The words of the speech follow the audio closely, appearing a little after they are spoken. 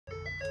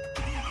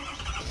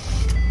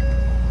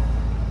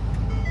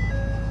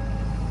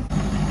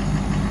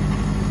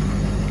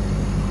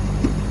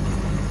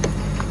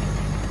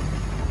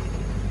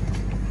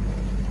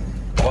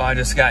I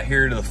just got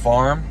here to the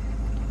farm.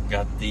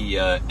 Got the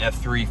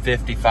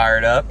F350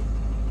 fired up.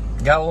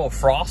 Got a little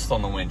frost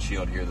on the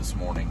windshield here this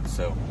morning,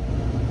 so,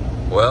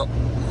 well,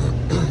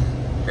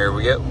 here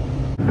we go.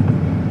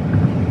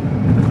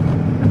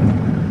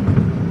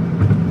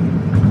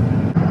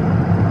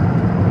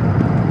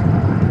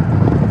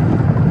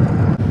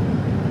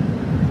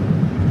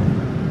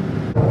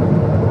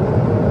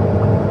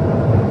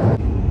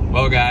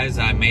 Well guys,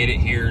 I made it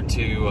here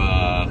to,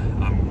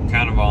 I'm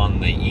kind of on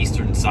the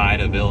eastern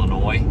side of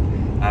Illinois.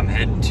 I'm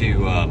heading to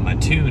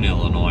Mattoon,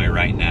 Illinois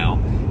right now.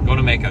 Going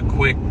to make a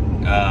quick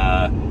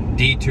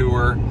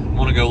detour. I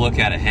want to go look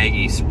at a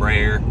Heggie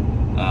sprayer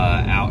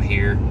out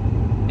here.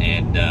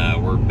 And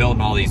we're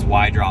building all these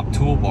wide drop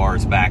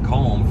toolbars back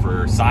home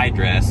for side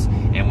dress.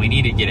 And we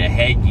need to get a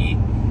Heggie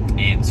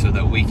and so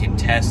that we can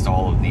test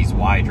all of these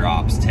wide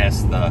drops,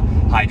 test the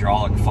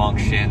hydraulic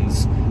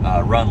functions,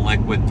 run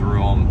liquid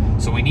through them.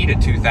 So we need a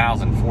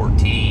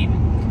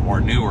 2014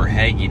 or newer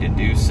Heggie to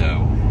do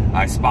so.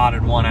 I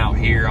spotted one out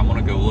here. I'm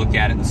gonna go look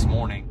at it this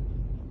morning.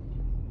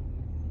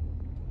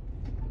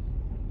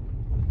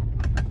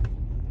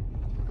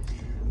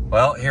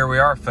 Well, here we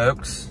are,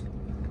 folks.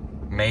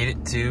 Made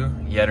it to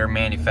Yetter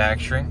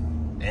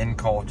Manufacturing in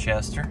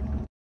Colchester.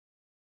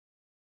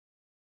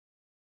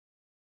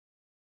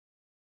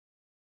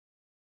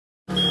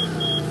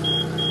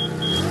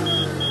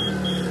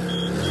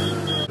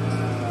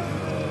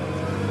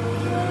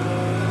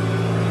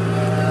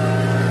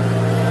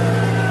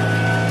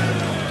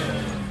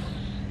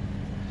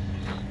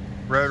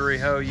 Rotary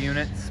hoe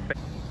units.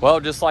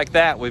 Well, just like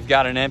that, we've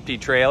got an empty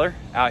trailer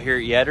out here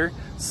at Yetter.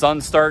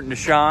 Sun's starting to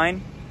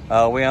shine.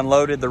 We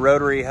unloaded the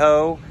rotary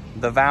hoe,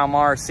 the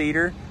Valmar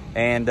seeder,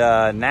 and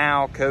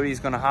now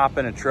Cody's gonna hop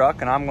in a truck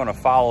and I'm gonna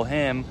follow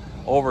him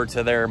over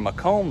to their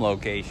Macomb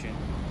location.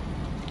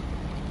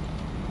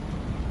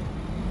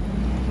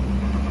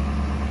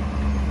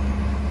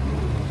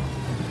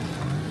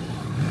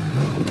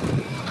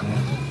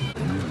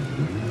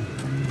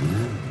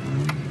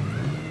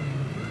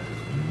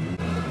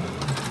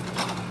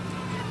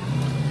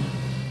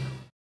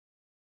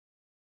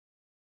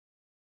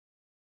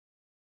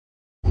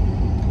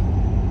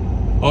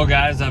 Well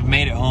guys, I've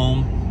made it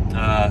home.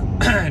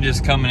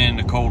 Just coming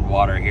into cold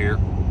water here.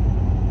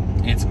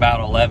 It's about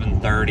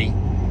 11:30.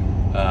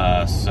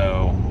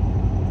 So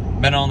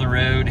been on the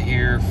road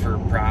here for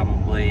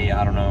probably,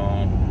 I don't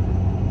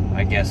know,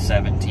 I guess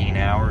 17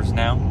 hours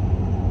now,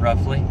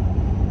 roughly.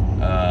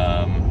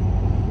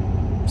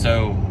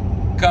 So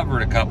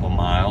covered a couple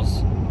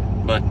miles,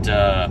 but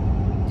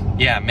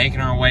yeah, making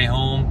our way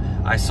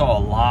home. I saw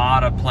a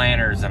lot of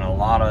planters and a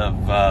lot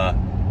of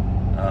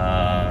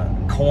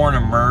corn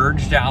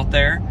emerged out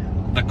there.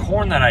 The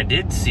corn that I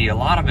did see, a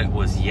lot of it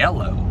was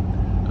yellow.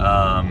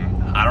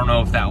 I don't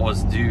know if that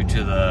was due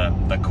to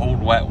the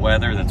cold, wet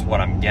weather. That's what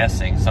I'm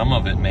guessing. Some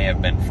of it may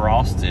have been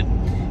frosted.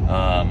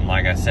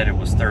 Like I said, it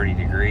was 30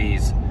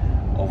 degrees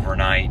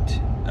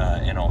overnight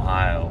in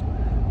Ohio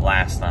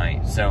last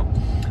night. So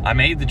I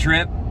made the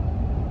trip,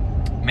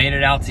 made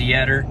it out to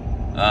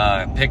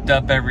Yetter, picked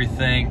up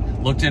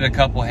everything, looked at a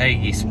couple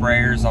Heggie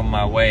sprayers on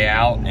my way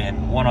out,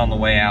 and one on the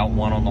way out,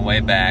 one on the way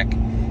back.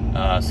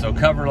 So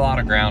covered a lot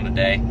of ground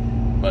today,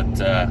 but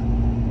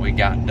we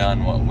got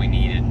done what we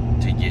needed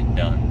to get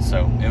done.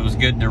 So it was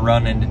good to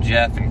run into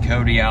Jeff and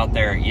Cody out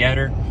there at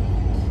Yetter.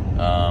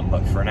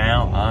 But for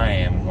now, I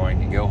am going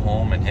to go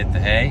home and hit the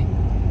hay.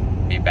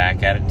 Be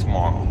back at it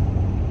tomorrow.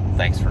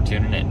 Thanks for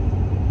tuning in.